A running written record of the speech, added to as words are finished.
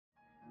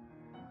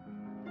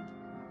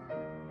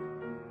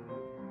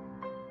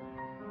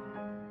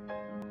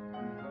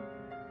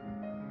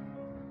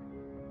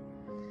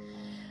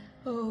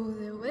Oh,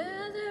 the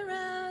weather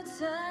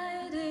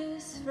outside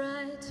is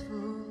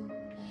frightful,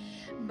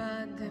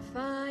 but the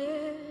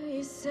fire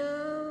is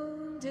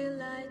so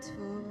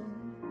delightful.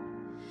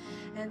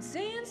 And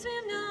since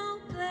we've no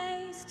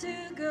place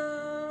to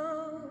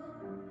go,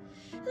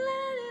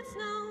 let it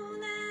snow,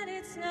 let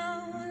it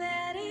snow,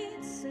 let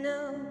it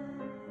snow.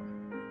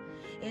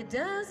 It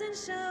doesn't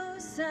show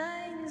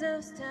signs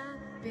of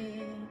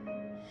stopping,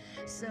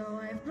 so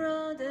I've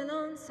brought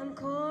along some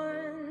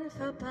corn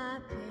for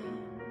popping.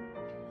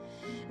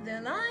 The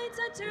lights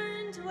are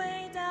turned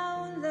way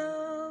down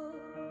low.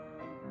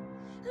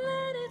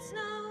 Let it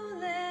snow,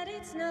 let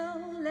it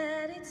snow,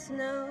 let it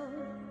snow.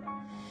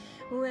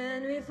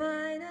 When we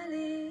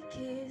finally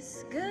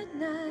kiss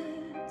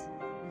goodnight,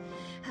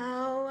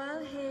 how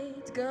I'll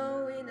hate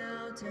going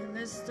out in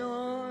the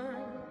storm.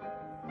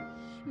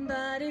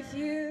 But if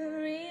you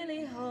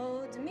really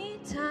hold me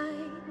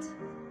tight,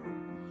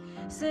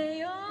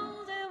 say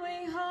all the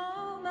way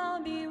home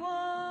I'll be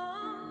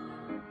warm.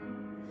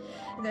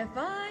 The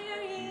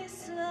fire is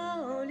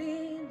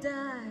slowly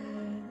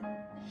dying,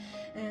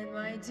 and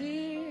my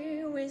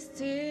dear, we're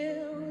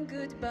still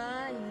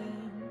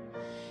goodbying.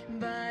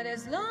 But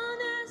as long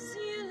as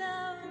you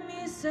love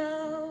me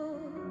so,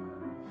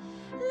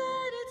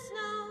 let it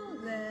snow,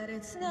 let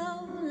it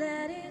snow,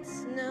 let it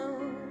snow.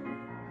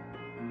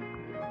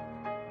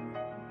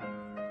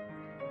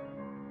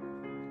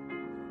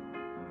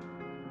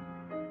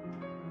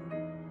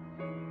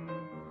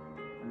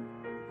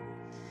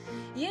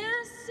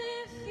 Yes,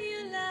 if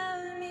you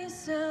love me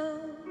so,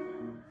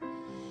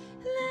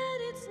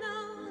 let it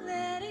snow,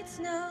 let it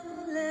snow,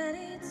 let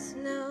it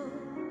snow.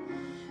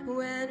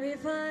 When we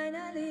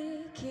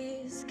finally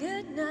kiss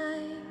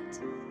goodnight,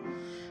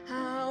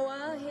 how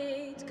I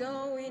hate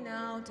going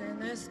out in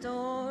the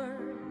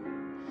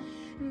storm.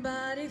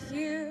 But if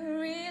you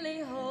really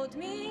hold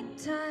me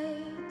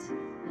tight,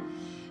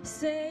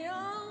 say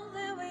all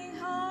the way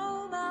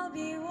home I'll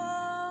be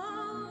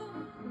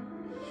warm.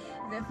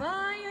 The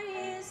fire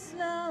is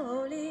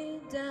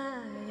slowly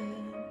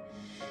dying,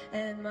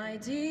 and my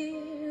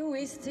dear,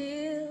 we're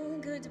still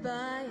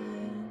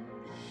goodbying.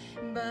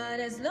 But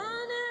as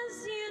long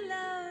as you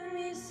love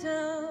me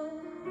so,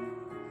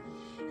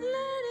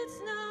 let it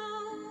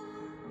snow,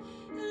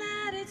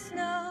 let it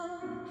snow,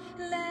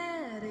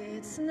 let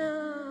it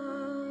snow.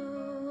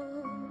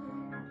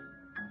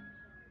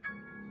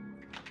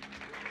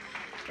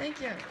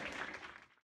 Thank you.